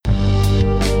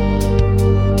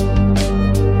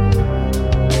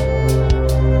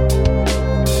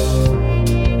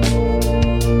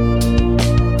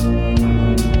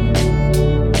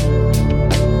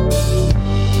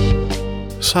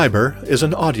Cyber is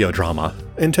an audio drama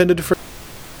intended for...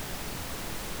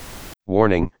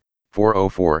 Warning,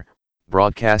 404,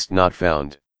 broadcast not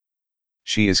found.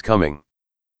 She is coming.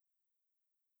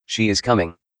 She is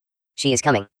coming. She is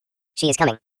coming. She is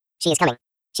coming. She is coming.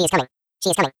 She is coming. She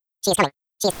is coming. She is coming.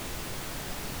 She is...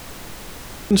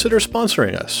 Consider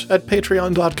sponsoring us at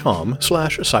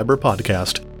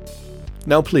patreon.com/cyberpodcast.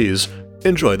 Now please,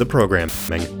 enjoy the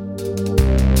programming.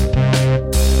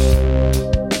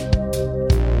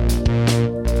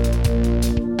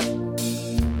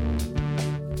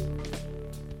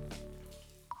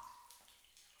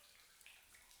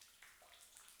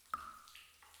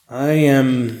 I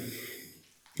am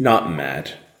not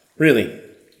mad. Really,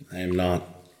 I am not.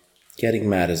 Getting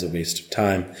mad is a waste of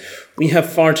time. We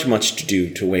have far too much to do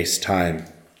to waste time,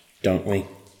 don't we?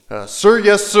 Sir,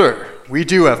 yes, sir. We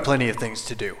do have plenty of things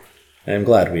to do. I am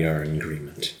glad we are in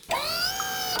agreement.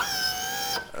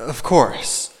 Of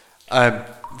course. I'm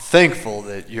thankful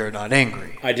that you're not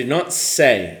angry. I did not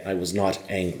say I was not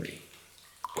angry.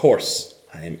 Of course,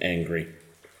 I am angry.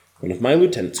 One of my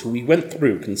lieutenants, who we went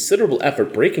through considerable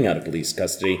effort breaking out of police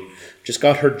custody, just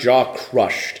got her jaw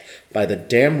crushed by the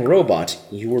damn robot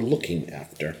you were looking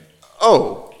after.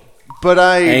 Oh, but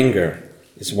Anger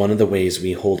is one of the ways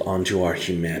we hold on to our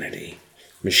humanity.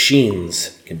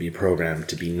 Machines can be programmed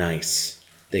to be nice.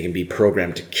 They can be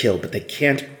programmed to kill, but they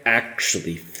can't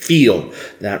actually feel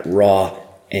that raw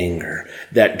anger,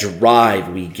 that drive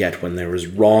we get when there is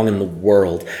wrong in the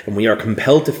world, and we are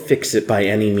compelled to fix it by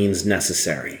any means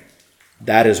necessary.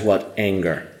 That is what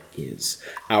anger is.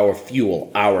 Our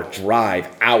fuel, our drive,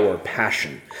 our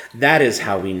passion. That is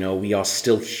how we know we are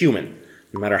still human.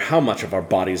 No matter how much of our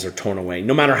bodies are torn away,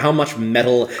 no matter how much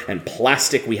metal and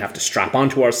plastic we have to strap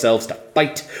onto ourselves to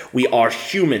fight, we are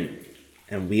human,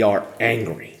 and we are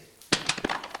angry.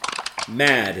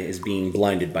 Mad is being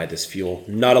blinded by this fuel,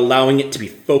 not allowing it to be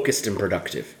focused and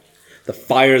productive. The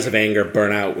fires of anger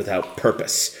burn out without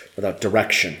purpose, without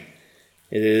direction.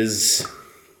 It is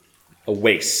a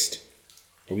waste.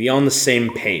 Are we on the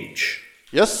same page?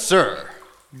 Yes, sir.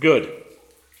 Good.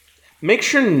 Make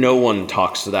sure no one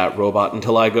talks to that robot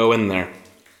until I go in there.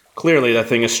 Clearly that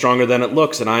thing is stronger than it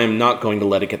looks, and I am not going to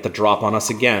let it get the drop on us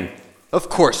again. Of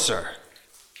course, sir.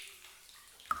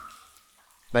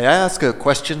 May I ask a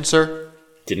question, sir?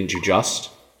 Didn't you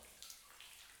just?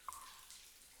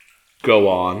 Go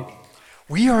on.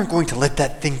 We aren't going to let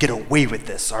that thing get away with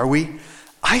this, are we?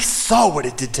 I saw what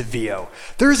it did to Vio.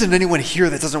 There isn't anyone here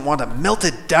that doesn't want to melt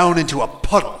it down into a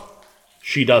puddle.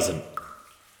 She doesn't.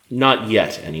 Not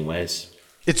yet, anyways.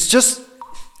 It's just...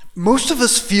 most of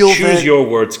us feel that... Choose your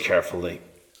words carefully.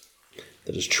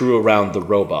 That is true around the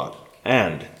robot,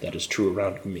 and that is true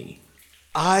around me.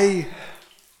 I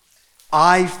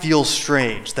feel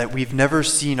strange that we've never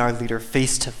seen our leader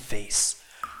face to face.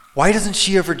 Why doesn't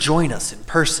she ever join us in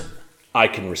person? I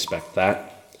can respect that.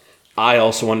 I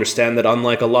also understand that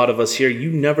unlike a lot of us here,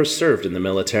 you never served in the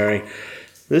military.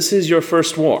 This is your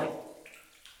first war.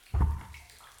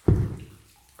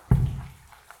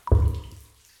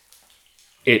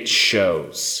 It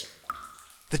shows.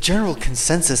 The general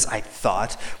consensus, I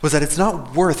thought, was that it's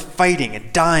not worth fighting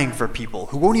and dying for people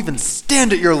who won't even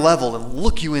stand at your level and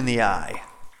look you in the eye.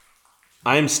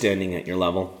 I'm standing at your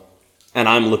level, and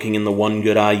I'm looking in the one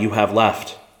good eye you have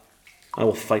left. I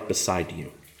will fight beside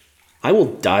you. I will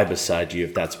die beside you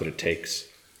if that's what it takes.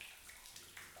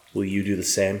 Will you do the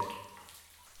same?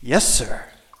 Yes, sir.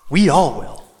 We all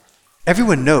will.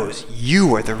 Everyone knows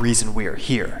you are the reason we are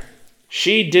here.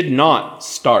 She did not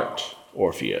start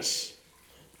Orpheus,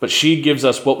 but she gives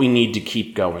us what we need to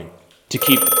keep going, to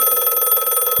keep...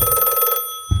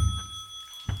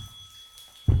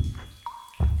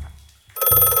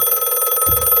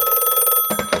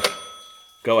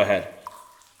 Go ahead.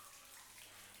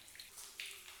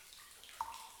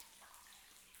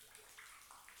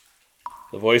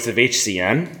 The voice of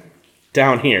HCN?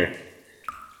 Down here.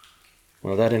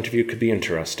 Well, that interview could be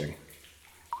interesting.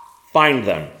 Find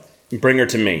them. And bring her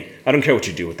to me. I don't care what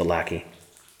you do with the lackey.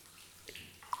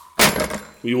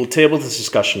 We will table this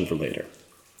discussion for later.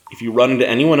 If you run into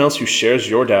anyone else who shares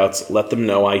your doubts, let them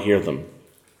know I hear them.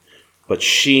 But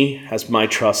she has my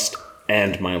trust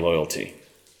and my loyalty.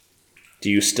 Do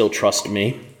you still trust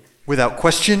me? Without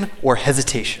question or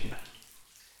hesitation.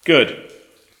 Good.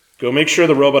 Go make sure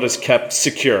the robot is kept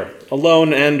secure,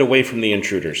 alone and away from the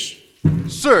intruders.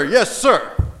 Sir, yes,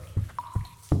 sir.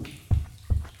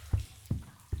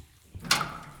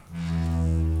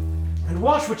 And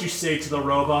watch what you say to the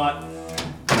robot.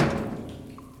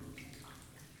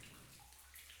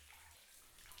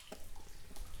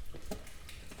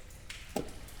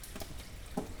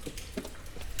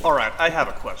 Alright, I have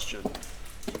a question.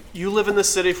 you live in this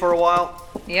city for a while?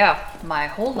 Yeah, my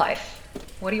whole life.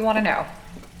 What do you want to know?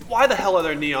 Why the hell are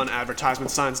there neon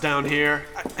advertisement signs down here?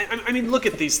 I mean, look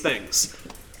at these things.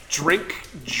 Drink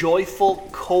joyful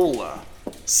cola.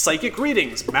 Psychic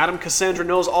readings. Madam Cassandra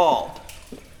knows all.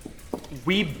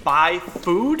 We buy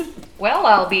food? Well,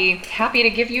 I'll be happy to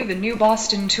give you the new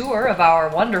Boston tour of our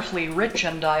wonderfully rich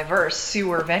and diverse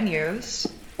sewer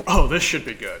venues. Oh, this should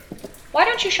be good. Why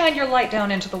don't you shine your light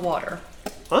down into the water?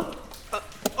 Huh?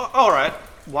 Alright.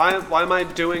 Why am I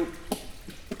doing...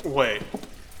 Wait.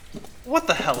 What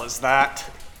the hell is that?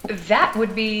 That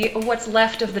would be what's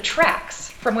left of the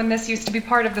tracks from when this used to be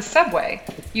part of the subway.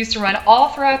 Used to run all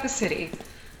throughout the city.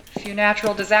 A few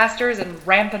natural disasters and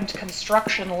rampant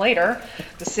construction later,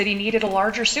 the city needed a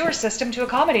larger sewer system to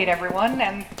accommodate everyone,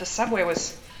 and the subway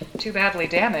was too badly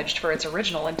damaged for its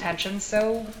original intentions,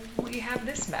 so we have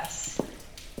this mess.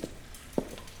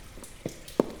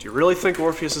 Do you really think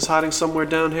Orpheus is hiding somewhere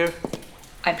down here?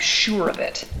 I'm sure of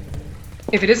it.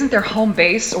 If it isn't their home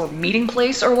base or meeting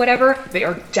place or whatever, they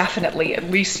are definitely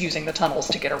at least using the tunnels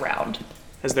to get around.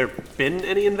 Has there been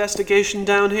any investigation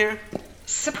down here?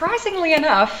 Surprisingly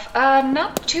enough,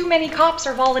 not too many cops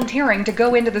are volunteering to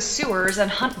go into the sewers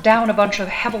and hunt down a bunch of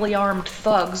heavily armed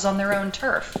thugs on their own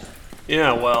turf.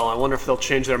 Yeah, well, I wonder if they'll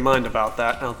change their mind about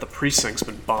that now that the precinct's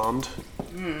been bombed.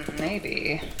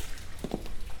 Maybe.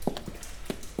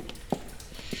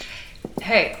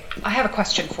 Hey, I have a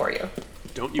question for you.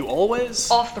 Don't you always?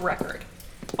 Off the record.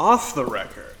 Off the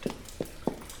record?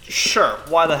 Sure,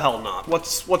 why the hell not?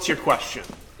 What's your question?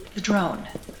 The drone.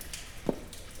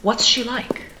 What's she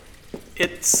like?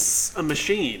 It's a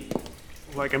machine.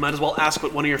 Like, I might as well ask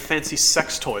what one of your fancy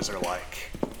sex toys are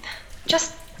like.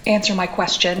 Just answer my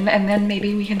question, and then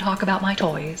maybe we can talk about my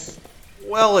toys.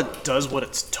 Well, it does what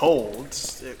it's told.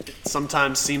 It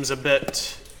sometimes seems a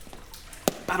bit...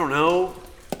 I don't know...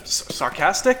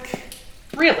 sarcastic?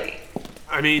 Really?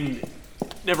 I mean,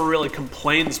 never really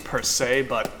complains per se,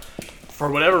 but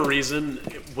for whatever reason,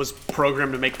 it was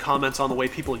programmed to make comments on the way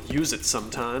people use it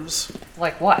sometimes.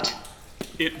 Like what?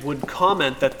 It would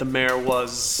comment that the mayor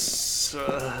was...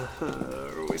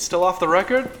 are we still off the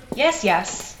record?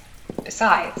 Yes.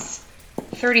 Besides,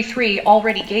 33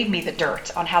 already gave me the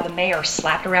dirt on how the mayor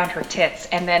slapped around her tits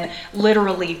and then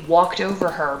literally walked over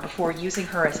her before using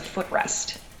her as a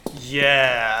footrest.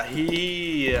 Yeah,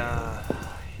 he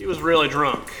was really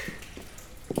drunk.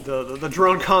 The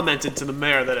drone commented to the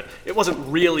mayor that it wasn't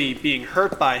really being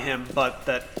hurt by him, but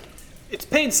that its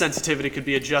pain sensitivity could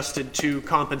be adjusted to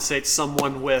compensate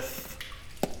someone with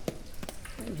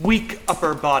weak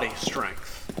upper body strength.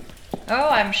 Oh,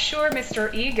 I'm sure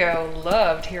Mr. Ego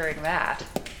loved hearing that.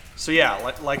 So yeah,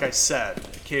 like I said,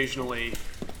 occasionally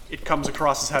it comes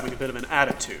across as having a bit of an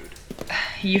attitude.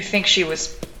 You think she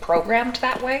was programmed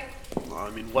that way? Well, I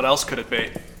mean, what else could it be?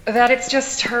 That it's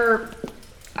just her,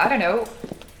 I don't know,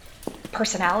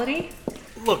 personality?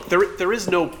 Look, there is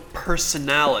no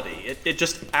personality. It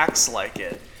just acts like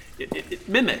it. It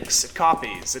mimics, it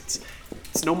copies.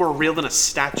 It's no more real than a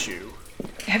statue.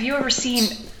 Have you ever seen...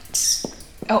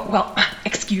 Oh, well,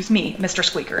 excuse me, Mr.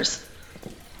 Squeakers.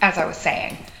 As I was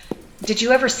saying, did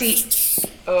you ever see...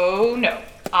 Oh, no.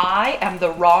 I am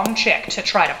the wrong chick to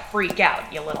try to freak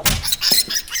out, you little...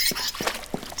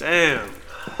 Damn.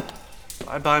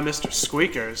 Bye-bye, Mr.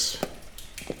 Squeakers.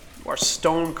 You are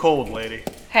stone cold, lady.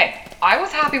 Hey, I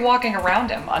was happy walking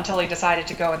around him until he decided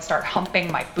to go and start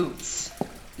humping my boots.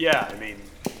 Yeah, I mean,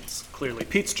 it's clearly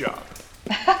Pete's job.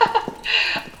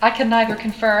 I can neither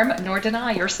confirm nor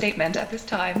deny your statement at this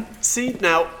time. See,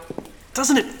 now,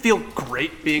 doesn't it feel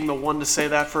great being the one to say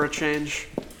that for a change?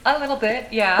 A little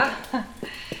bit, yeah.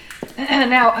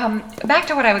 Now, back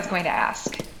to what I was going to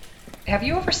ask. Have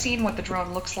you ever seen what the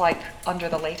drone looks like under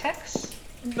the latex?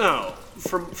 No.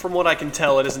 From what I can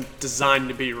tell, it isn't designed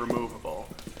to be removable.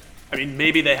 I mean,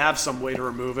 maybe they have some way to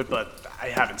remove it, but I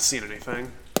haven't seen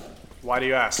anything. Why do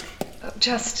you ask?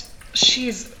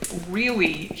 She's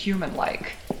really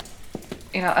human-like.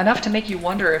 You know, enough to make you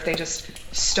wonder if they just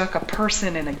stuck a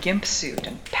person in a gimp suit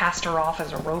and passed her off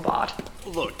as a robot.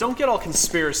 Look, don't get all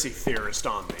conspiracy theorist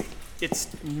on me. It's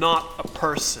not a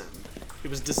person. It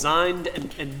was designed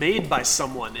and made by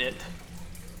someone.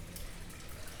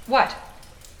 What?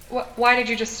 Why did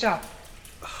you just stop?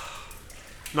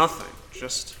 Nothing.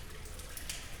 Just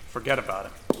forget about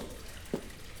it.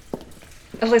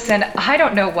 Listen, I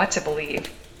don't know what to believe.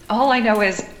 All I know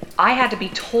is I had to be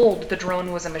told the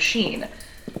drone was a machine.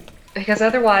 Because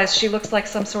otherwise she looks like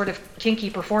some sort of kinky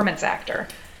performance actor.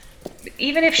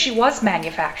 Even if she was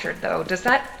manufactured, though, does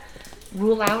that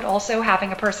rule out also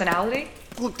having a personality?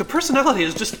 Look, the personality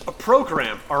is just a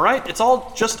program, alright? It's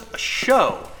all just a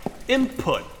show.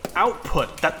 Input.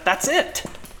 output. That's it.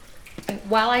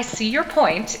 While I see your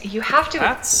point, you have to.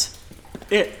 That's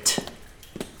it.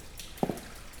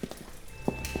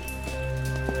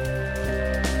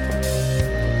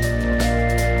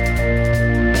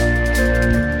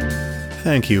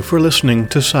 Thank you for listening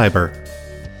to Cyber.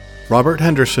 Robert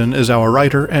Henderson is our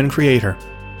writer and creator.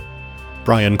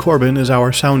 Brian Corbin is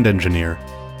our sound engineer.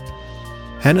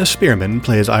 Hannah Spearman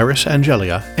plays Iris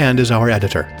Angelia and is our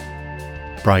editor.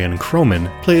 Brian Croman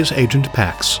plays Agent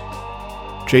Pax.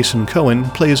 Jason Cohen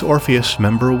plays Orpheus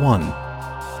Member 1.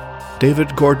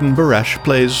 David Gordon Baresh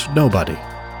plays Nobody.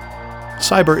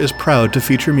 Cyber is proud to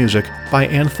feature music by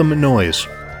Anthem Noise.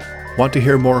 Want to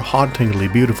hear more hauntingly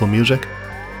beautiful music?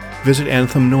 Visit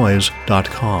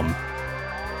anthemnoise.com.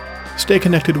 Stay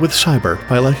connected with Cyber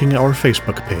by liking our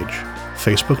Facebook page,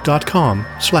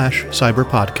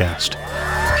 facebook.com/cyberpodcast.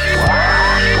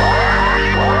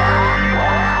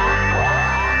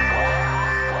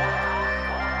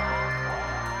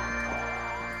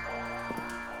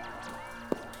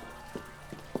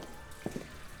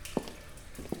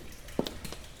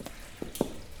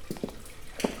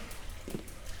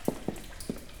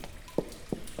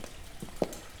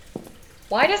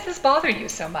 Why does this bother you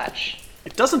so much?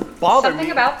 It doesn't bother me.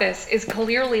 Something about this is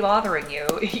clearly bothering you.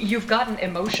 You've gotten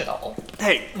emotional.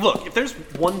 Hey, look, if there's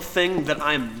one thing that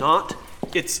I'm not,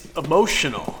 it's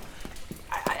emotional.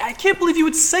 I can't believe you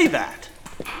would say that.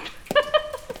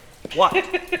 What?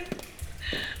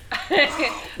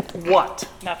 What?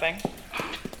 Nothing.